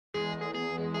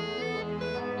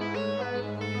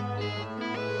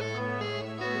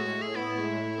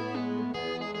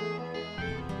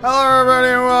Hello everybody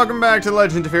and welcome back to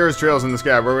Legend of Heroes Trails in the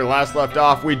Sky. Where we last left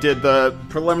off, we did the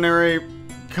preliminary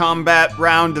combat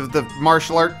round of the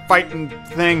martial art fighting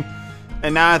thing.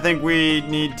 And now I think we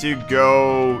need to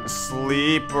go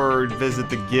sleep or visit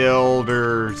the guild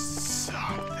or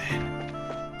something.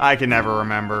 I can never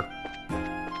remember.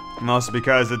 Mostly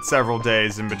because it's several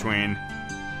days in between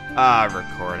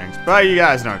recordings. But you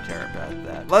guys don't care about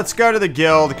that. Let's go to the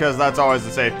guild because that's always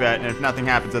the safe bet. And if nothing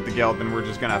happens at the guild, then we're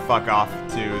just gonna fuck off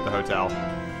to the hotel.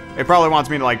 It probably wants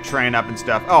me to like train up and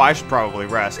stuff. Oh, I should probably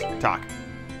rest. Talk.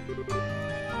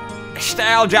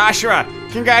 Style Joshua,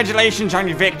 congratulations on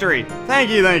your victory. Thank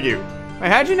you, thank you. Wait,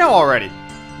 how'd you know already?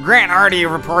 Grant already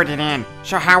reported in.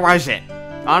 So how was it?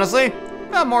 Honestly,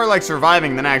 felt more like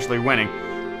surviving than actually winning.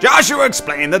 Joshua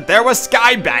explained that there was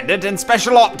Sky Bandit and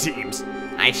Special Op teams.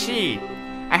 I see.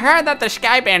 I heard that the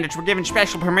Sky Bandits were given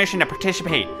special permission to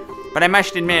participate, but I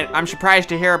must admit, I'm surprised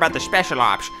to hear about the Special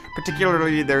Ops,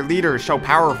 particularly their leader is so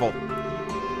powerful.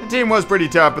 The team was pretty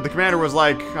tough, but the commander was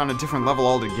like on a different level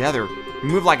altogether. He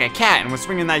moved like a cat and was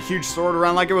swinging that huge sword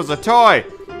around like it was a toy. I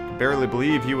could barely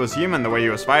believe he was human the way he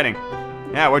was fighting.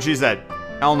 Yeah, what she said.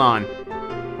 Elnon.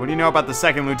 What do you know about the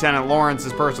second Lieutenant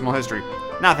Lawrence's personal history?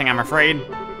 Nothing, I'm afraid.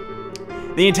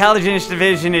 The intelligence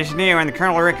division is new and the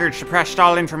Colonel Rickard suppressed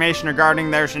all information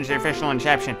regarding there since the official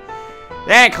inception.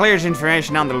 That clears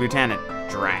information on the lieutenant.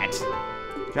 Drat.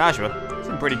 Joshua,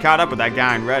 I'm pretty caught up with that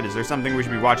guy in red. Is there something we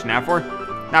should be watching out for?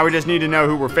 Now we just need to know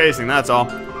who we're facing, that's all.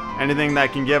 Anything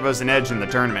that can give us an edge in the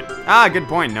tournament. Ah, good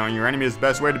point. Knowing your enemy is the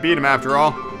best way to beat him after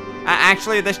all.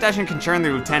 Actually, this doesn't concern the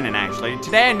lieutenant, actually.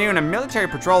 Today at noon, a military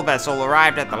patrol vessel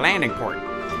arrived at the landing port.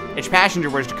 Its passenger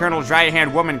was the Colonel's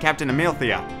right-hand woman, Captain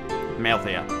Amalthea.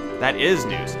 Amalthea. That is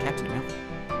news. Captain Amalthea.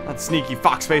 That sneaky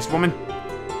fox-faced woman.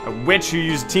 A witch who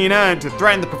used Tina to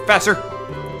threaten the professor.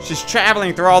 She's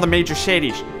traveling through all the major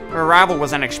cities. Her arrival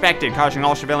was unexpected, causing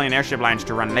all civilian airship lines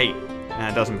to run late.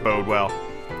 That doesn't bode well.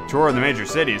 Tour of the major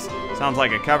cities. Sounds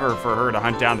like a cover for her to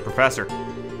hunt down the professor.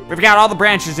 We've got all the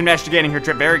branches investigating her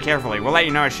trip very carefully. We'll let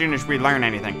you know as soon as we learn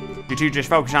anything. You two just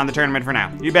focus on the tournament for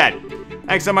now. You bet.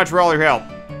 Thanks so much for all your help.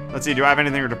 Let's see, do I have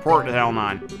anything to report to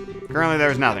Elnon? Currently,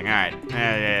 there's nothing. Alright.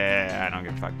 Yeah, I don't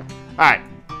give a fuck. Alright.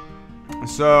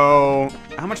 So,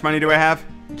 how much money do I have?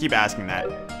 I keep asking that.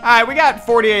 Alright, we got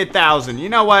 48,000. You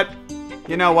know what?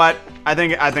 You know what? I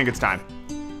think it's time.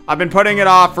 I've been putting it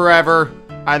off forever.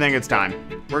 I think it's time.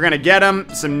 We're gonna get him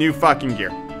some new fucking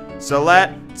gear. So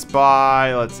let's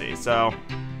buy, let's see, so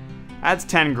that's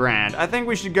 10 grand. I think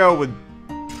we should go with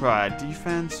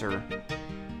defense or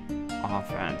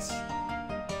offense.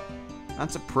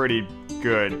 That's a pretty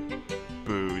good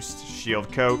boost.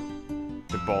 Shield coat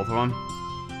to both of them.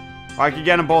 Or I could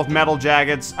get them both metal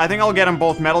jackets. I think I'll get them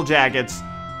both metal jackets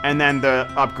and then the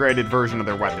upgraded version of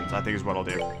their weapons, I think is what I'll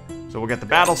do. So we'll get the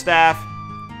battle staff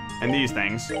and these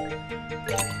things.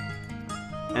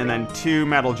 And then 2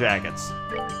 metal jackets.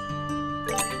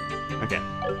 Okay,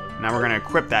 now we're gonna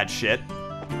equip that shit.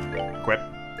 Equip.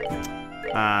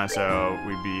 So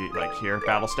we'd be like here,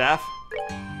 battle staff.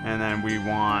 And then we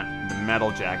want the metal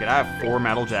jacket. I have 4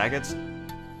 metal jackets.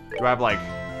 Do I have like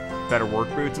better work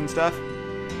boots and stuff?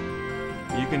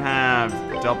 You can have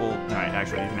double, no,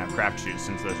 actually you can have craft shoes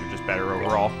since those are just better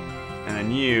overall. And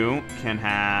then you can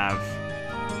have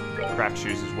craft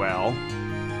shoes as well.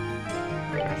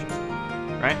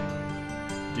 Right?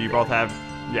 Do you both have,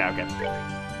 yeah, okay.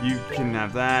 You can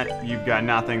have that, you've got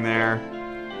nothing there.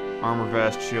 Armor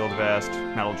vest, shield vest,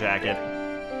 metal jacket.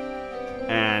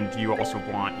 And you also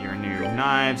want your new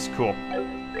knives, cool.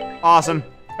 Awesome,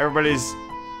 everybody's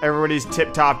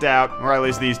tip-topped out, or at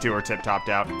least these two are tip-topped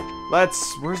out.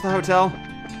 Where's the hotel?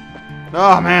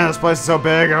 Oh man, this place is so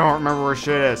big, I don't remember where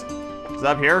shit is. Is it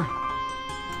up here?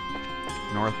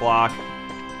 North block.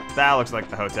 That looks like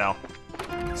the hotel.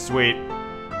 Sweet.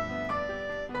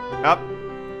 Up.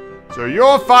 So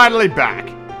you're finally back.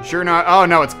 You sure know, oh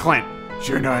no, it's Clint.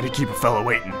 Sure know how to keep a fellow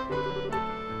waiting.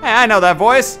 Hey, I know that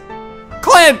voice.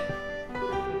 Clint!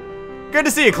 Good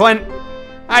to see you, Clint.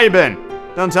 How you been?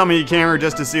 Don't tell me you came here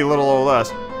just to see little old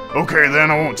us. Okay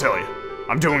then, I won't tell you.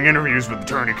 I'm doing interviews with the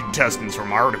tourney contestants for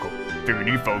my article. Figured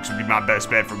you folks would be my best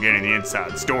bet for getting the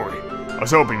inside story. I was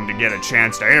hoping to get a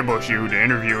chance to ambush you to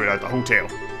interview it at the hotel.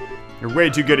 You're way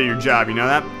too good at your job, you know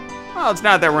that? Well, it's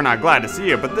not that we're not glad to see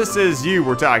you, but this is you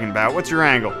we're talking about. What's your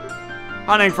angle?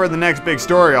 Hunting for the next big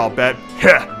story, I'll bet.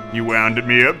 Heh, you wounded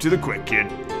me up to the quick, kid.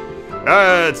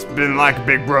 It's been like a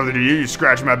big brother to you. You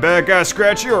scratch my back, I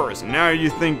scratch yours. And now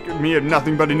you think me of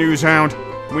nothing but a news hound?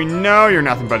 We know you're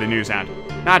nothing but a news hound.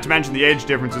 Not to mention the age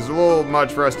difference is a little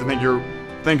much for us to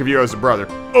think of you as a brother.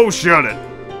 Oh, shut it.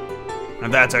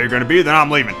 If that's how you're gonna be, then I'm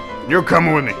leaving. You're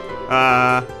coming with me.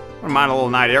 Wouldn't mind a little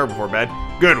night air before bed.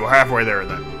 Good, we're halfway there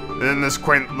then. Then this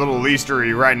quaint little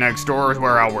eatery right next door is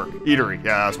where I'll work. Eatery,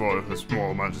 yeah, that's what the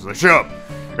small bunches of shut up.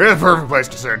 It's the perfect place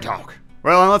to sit and talk.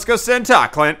 Well, then let's go sit and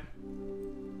talk, Clint.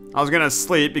 I was gonna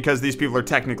sleep because these people are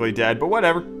technically dead, but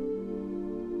whatever.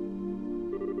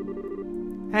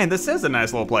 Hey, this is a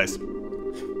nice little place.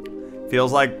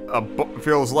 Feels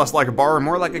less like a bar and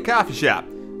more like a coffee shop.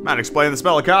 Might explain the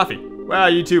smell of coffee. Wow,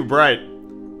 you too bright.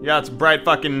 You got some bright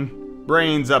fucking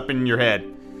brains up in your head.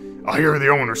 I hear the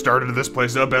owner started this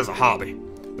place up as a hobby.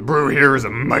 The brew here is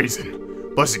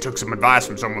amazing. Plus he took some advice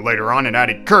from someone later on and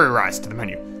added curry rice to the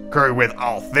menu. Curry with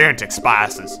authentic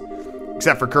spices.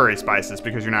 Except for curry spices,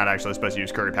 because you're not actually supposed to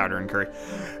use curry powder in curry.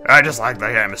 I just like the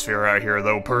atmosphere out here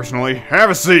though, personally. Have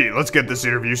a seat, let's get this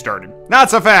interview started. Not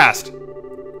so fast!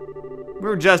 We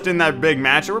were just in that big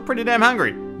match and we're pretty damn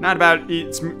hungry. I'm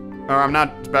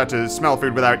not about to smell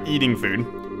food without eating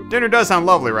food. Dinner does sound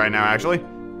lovely right now, actually.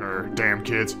 Damn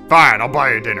kids. Fine, I'll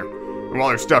buy you dinner. And while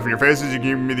there's stuff in your faces, you can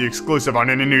give me the exclusive on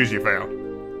any news you found.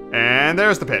 And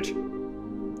there's the pitch.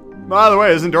 By the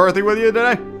way, isn't Dorothy with you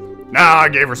today? Nah, I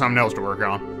gave her something else to work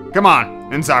on. Come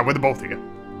on, inside with the both of you.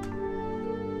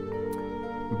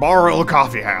 Barrel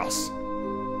Coffee House.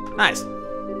 Nice.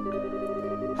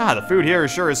 Ah, the food here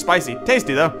sure is spicy.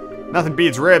 Tasty, though. Nothing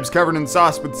beats ribs covered in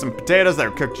sauce with some potatoes that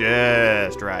are cooked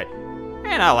just right.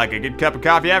 And I like a good cup of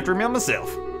coffee after a meal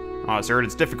myself. Oh, I heard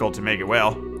it's difficult to make it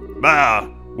well. Bah,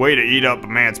 way to eat up a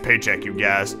man's paycheck, you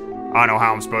guys. I know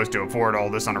how I'm supposed to afford all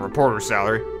this on a reporter's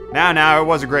salary. Now, it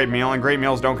was a great meal, and great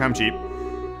meals don't come cheap.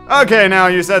 Okay, now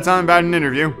you said something about an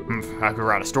interview. I could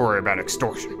write a story about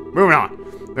extortion. Moving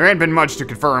on. There ain't been much to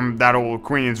confirm that old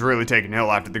Queen's really taken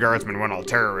ill after the guardsmen went all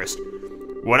terrorist.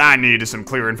 What I need is some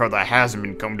clear info that hasn't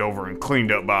been combed over and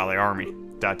cleaned up by the army. ...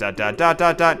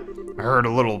 I heard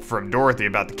a little from Dorothy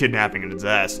about the kidnapping and its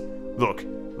ass. Look,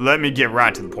 let me get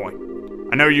right to the point.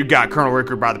 I know you got Colonel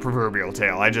Rickard by the proverbial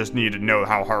tail. I just need to know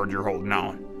how hard you're holding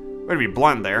on. Way to be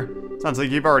blunt there. Sounds like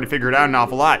you've already figured out an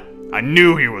awful lot. I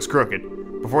knew he was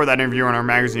crooked. Before that interview in our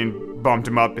magazine bumped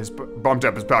up his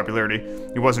popularity,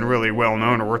 he wasn't really well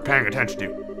known or worth paying attention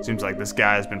to. Seems like this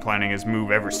guy has been planning his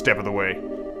move every step of the way.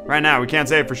 Right now, we can't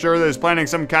say for sure that he's planning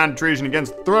some kind of treason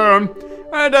against the throne,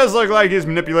 but it does look like he's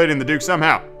manipulating the Duke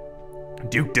somehow.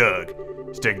 Duke Doug.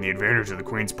 He's taking the advantage of the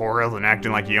Queen's poor health and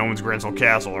acting like he owns Grensel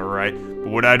Castle, alright? But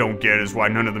what I don't get is why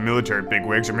none of the military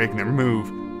bigwigs are making their move.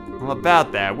 Well,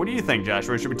 about that, what do you think,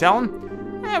 Joshua? Should we tell him?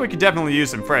 We could definitely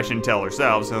use some fresh intel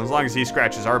ourselves, and as long as he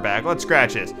scratches our back, let's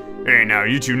scratch his. Hey, now,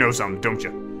 you two know something, don't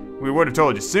you? We would have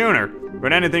told you sooner,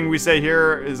 but anything we say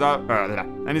here is out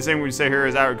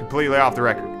completely off the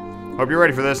record. Hope you're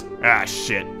ready for this. Ah,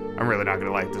 shit. I'm really not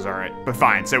gonna like this, alright. But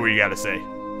fine, say what you gotta say.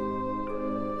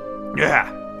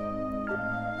 Yeah.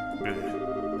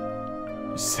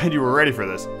 You said you were ready for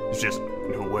this. It's just,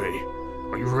 no way.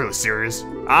 Are you really serious?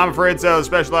 I'm afraid so. The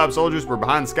Special Ops soldiers were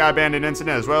behind the Sky Bandit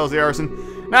incident as well as the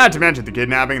arson. Not to mention the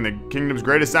kidnapping and the kingdom's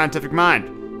greatest scientific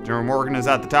mind. General Morgan is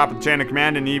at the top of the chain of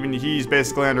command and even he's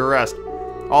basically under arrest.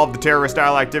 All of the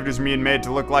terrorist-style activities are being made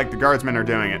to look like the guardsmen are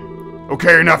doing it.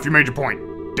 Okay, enough, you made your point.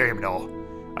 Damn it all.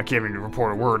 I can't even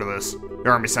report a word of this. The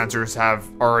Army censors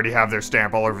already have their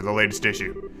stamp all over the latest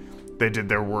issue. They did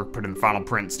their work, put in the final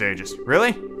print stages.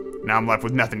 Really? Now I'm left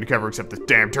with nothing to cover except this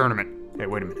damn tournament. Hey,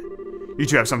 wait a minute. You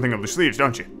two have something up your sleeves,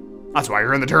 don't you? That's why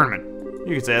you're in the tournament.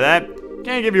 You could say that.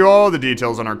 Can't give you all the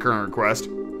details on our current request.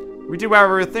 We do,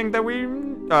 however, think that we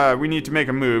need to make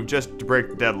a move just to break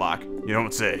the deadlock. You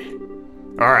don't say.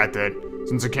 Alright then.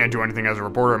 Since I can't do anything as a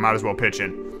reporter, I might as well pitch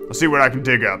in. I'll see what I can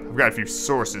dig up. I've got a few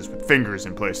sources with fingers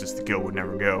in places the guild would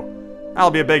never go.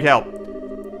 That'll be a big help.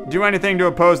 Do anything to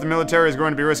oppose the military is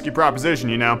going to be a risky proposition,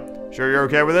 you know. Sure you're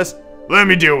okay with this? Let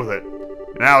me deal with it.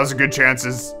 Now is a good chance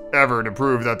as ever to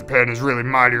prove that the pen is really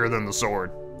mightier than the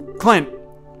sword. Clint!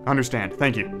 Understand,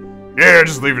 thank you. Yeah,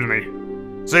 just leave it to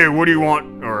me. Say, what do you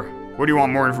want, or what do you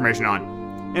want more information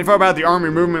on? Info about the army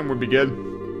movement would be good,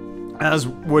 as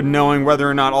would knowing whether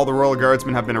or not all the Royal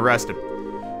Guardsmen have been arrested.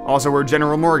 Also, where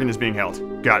General Morgan is being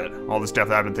held. Got it. All the stuff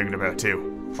that I've been thinking about,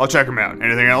 too. I'll check them out.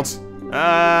 Anything else?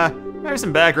 Maybe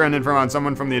some background info on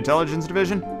someone from the intelligence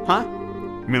division? Huh?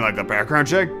 You mean like the background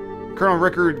check? Colonel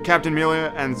Rickard, Captain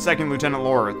Melia, and 2nd Lieutenant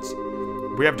Lawrence.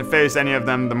 If we have to face any of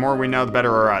them, the more we know, the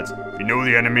better our odds. If you know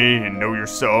the enemy and know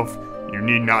yourself, you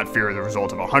need not fear the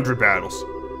result of 100 battles.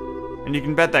 And you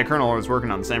can bet that Colonel was working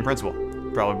on the same principle.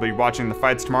 Probably watching the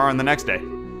fights tomorrow and the next day.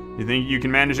 You think you can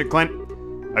manage it, Clint?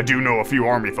 I do know a few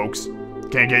army folks.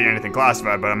 Can't get you anything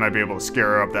classified, but I might be able to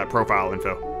scare up that profile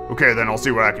info. Okay, then I'll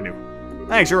see what I can do.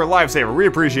 Thanks, you're a lifesaver. We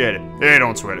appreciate it. Hey,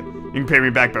 don't sweat it. You can pay me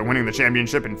back by winning the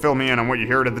championship and fill me in on what you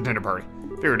heard at the dinner party.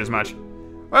 Figured as much.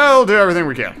 Well, we'll do everything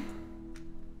we can.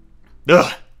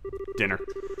 Ugh. Dinner.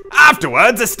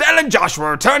 Afterwards, Estelle and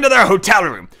Joshua returned to their hotel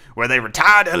room, where they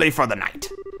retired early for the night.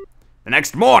 The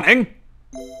next morning...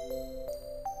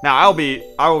 Now,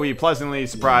 I will be pleasantly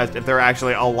surprised if they're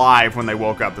actually alive when they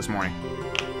woke up this morning.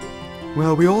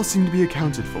 Well, we all seem to be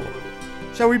accounted for.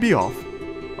 Shall we be off?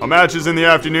 Our match is in the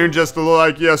afternoon, just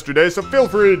like yesterday, so feel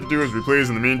free to do as we please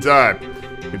in the meantime.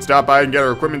 We can stop by and get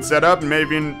our equipment set up and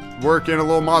maybe work in a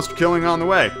little monster killing on the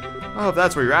way. Oh, if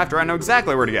that's what you're after, I know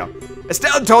exactly where to go.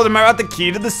 Estelle told him about the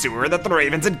key to the sewer that the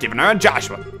Ravens had given her and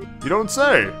Joshua. You don't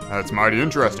say. That's mighty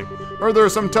interesting. Or there are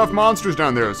some tough monsters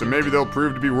down there, so maybe they'll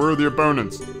prove to be worthy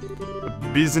opponents.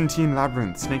 A Byzantine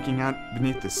labyrinth snaking out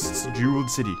beneath this jeweled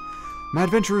city. My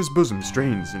adventurer's bosom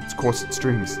strains in its corset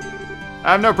strings.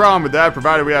 I have no problem with that,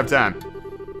 provided we have time.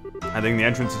 I think the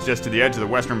entrance is just to the edge of the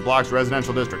Western Block's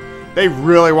residential district. They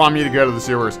really want me to go to the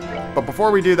sewers. But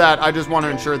before we do that, I just want to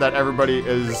ensure that everybody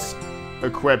is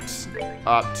equipped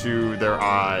up to their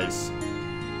eyes.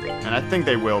 And I think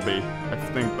they will be. I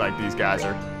think, like, these guys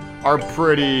are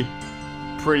pretty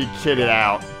kitted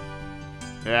out.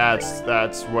 Yeah,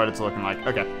 that's what it's looking like.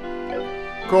 Okay.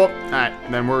 Cool. Alright,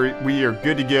 then we are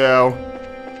good to go.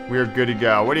 We are good to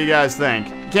go. What do you guys think?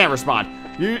 You can't respond.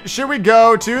 Should we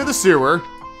go to the sewer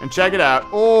and check it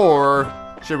out, or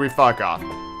should we fuck off?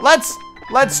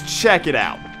 Let's check it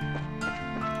out.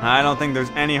 I don't think there's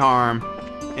any harm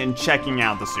in checking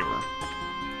out the sewer.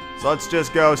 So let's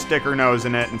just go stick our nose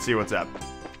in it and see what's up.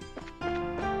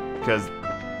 Because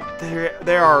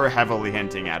they are heavily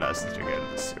hinting at us to go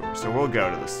to the sewer. So we'll go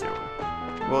to the sewer.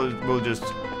 We'll just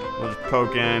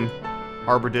poke in.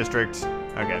 Harbor District.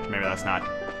 Okay, maybe that's not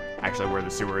actually where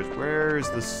the sewer is. Where's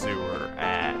the sewer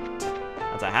at?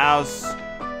 That's a house.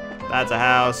 That's a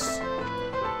house.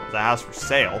 There's a house for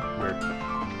sale. Where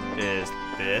is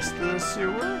this the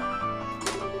sewer?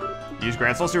 Use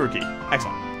Grantsville sewer key.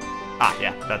 Excellent. Ah,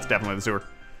 yeah, that's definitely the sewer.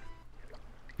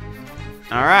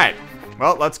 Alright.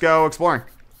 Well, let's go exploring.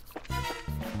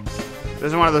 This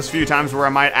is one of those few times where I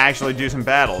might actually do some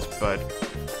battles, but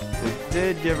they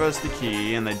did give us the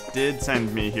key, and they did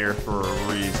send me here for a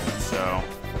reason, so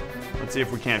let's see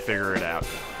if we can't figure it out.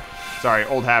 Sorry,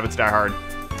 old habits die hard.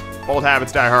 Old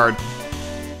habits die hard.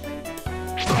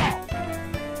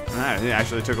 Alright, it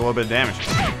actually took a little bit of damage.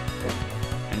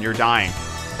 And you're dying.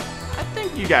 I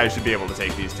think you guys should be able to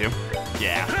take these two.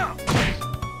 Yeah.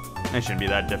 It shouldn't be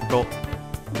that difficult.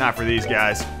 Not for these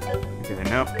guys. Okay,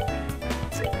 nope.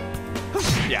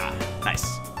 Yeah, nice.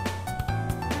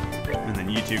 And then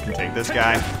you two can take this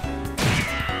guy.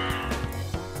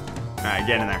 Alright,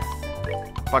 get in there.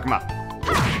 Fuck him up.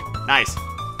 Nice.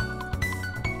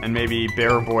 And maybe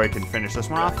Bear Boy can finish this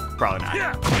one off? Probably not.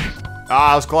 Ah,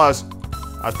 that was close.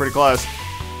 That was pretty close.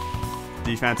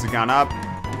 Defense has gone up.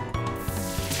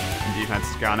 And defense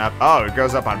has gone up. Oh, it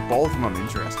goes up on both of them.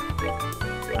 Interesting.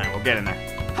 Alright, we'll get in there.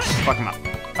 Fuck him up.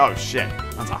 Oh, shit.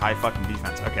 That's a high fucking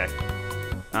defense. Okay.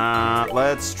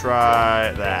 Let's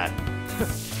try that.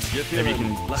 Maybe you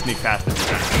can sneak past the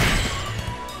defense.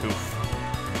 Oof.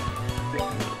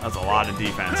 That's a lot of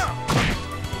defense.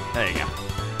 There you go.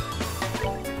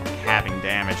 Having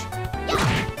damage.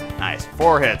 Nice.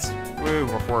 4 hits. Woo,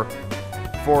 or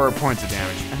 4 points of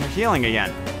damage. And they're healing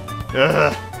again.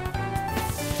 Ugh.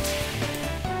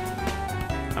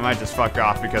 I might just fuck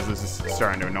off because this is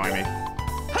starting to annoy me.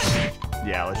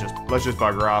 Yeah, let's just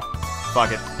bugger off.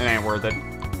 Fuck it. It ain't worth it.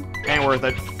 Ain't worth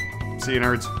it. See you,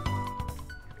 nerds.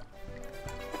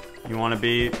 You want to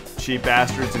be cheap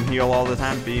bastards and heal all the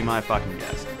time? Be my fucking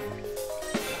guest.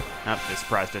 Oh, they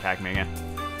surprised to attack me again.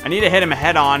 I need to hit him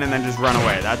head on and then just run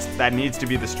away. That needs to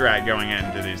be the strat going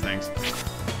into these things.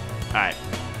 Alright.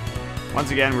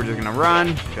 Once again, we're just gonna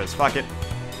run, because fuck it.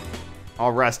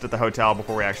 I'll rest at the hotel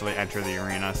before we actually enter the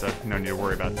arena, so no need to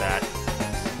worry about that.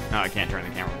 No, I can't turn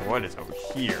the camera. What is over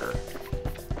here?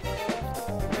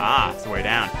 Ah, it's the way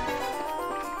down.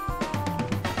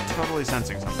 Totally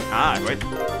sensing something. Ah, wait.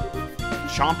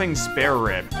 Chomping spare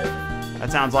rib.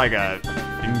 That sounds like a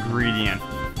ingredient,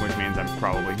 which means I'm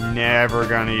probably never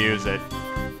gonna use it,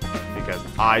 because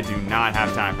I do not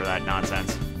have time for that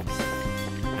nonsense.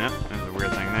 Yep, there's a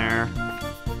weird thing there.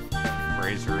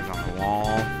 Razors on the wall.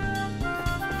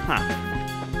 Huh.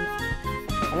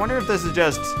 I wonder if this is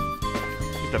just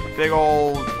a big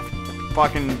old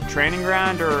fucking training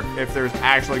ground, or if there's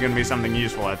actually going to be something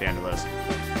useful at the end of this.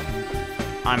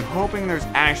 I'm hoping there's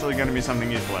actually going to be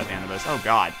something useful at the end of this. Oh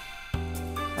god.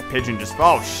 That pigeon just...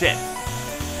 Oh shit.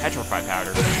 Petrified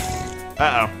powder.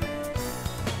 Uh-oh.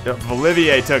 If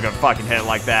Olivier took a fucking hit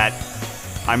like that,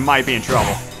 I might be in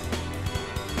trouble.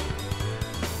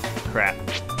 Crap.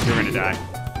 You're gonna die.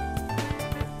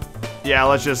 Yeah,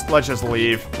 let's just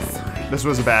leave. This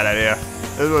was a bad idea.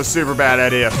 This was a super bad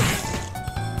idea.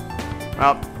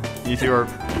 Well, you two are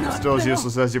still as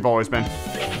useless as you've always been.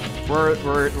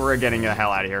 We're getting the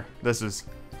hell out of here. This was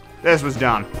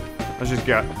dumb. Let's just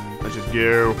go. Let's just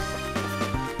go.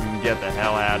 Get the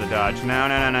hell out of Dodge. No.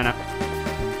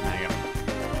 There you go.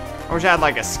 I wish I had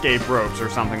like escape ropes or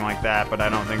something like that, but I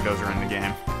don't think those are in the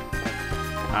game.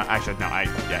 Actually, no.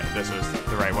 Yeah, this was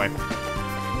the right way.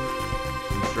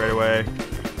 Straight away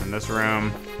in this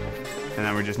room, and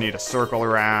then we just need to circle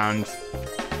around.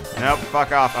 Nope.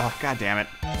 Fuck off. Oh, god damn it.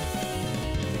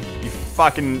 You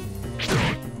fucking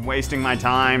wasting my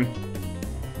time.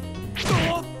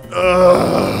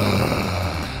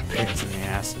 Ugh. Pigs in the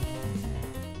ass.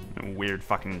 Weird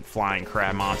fucking flying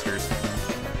crab monsters.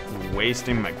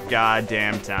 Wasting my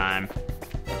goddamn time.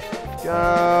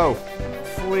 Go!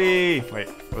 Flee! Wait,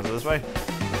 was it this way? I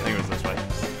think it was this way.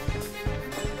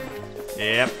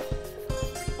 Yep.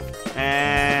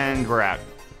 And we're out.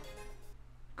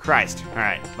 Christ.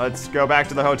 Alright, let's go back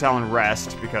to the hotel and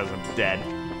rest because I'm dead.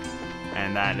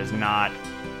 And that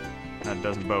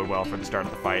doesn't bode well for the start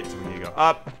of the fight, so we need to go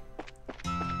up.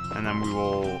 And then we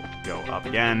will go up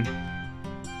again.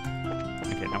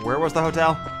 Okay, now where was the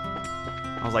hotel?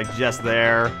 I was like just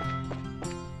there.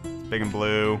 It's big and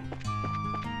blue.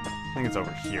 I think it's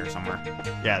over here somewhere.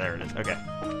 Yeah, there it is. Okay.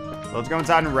 So let's go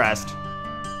inside and rest.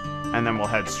 And then we'll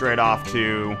head straight off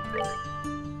to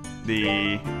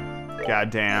the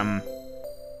goddamn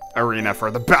arena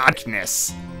for the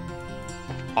badness.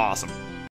 Awesome.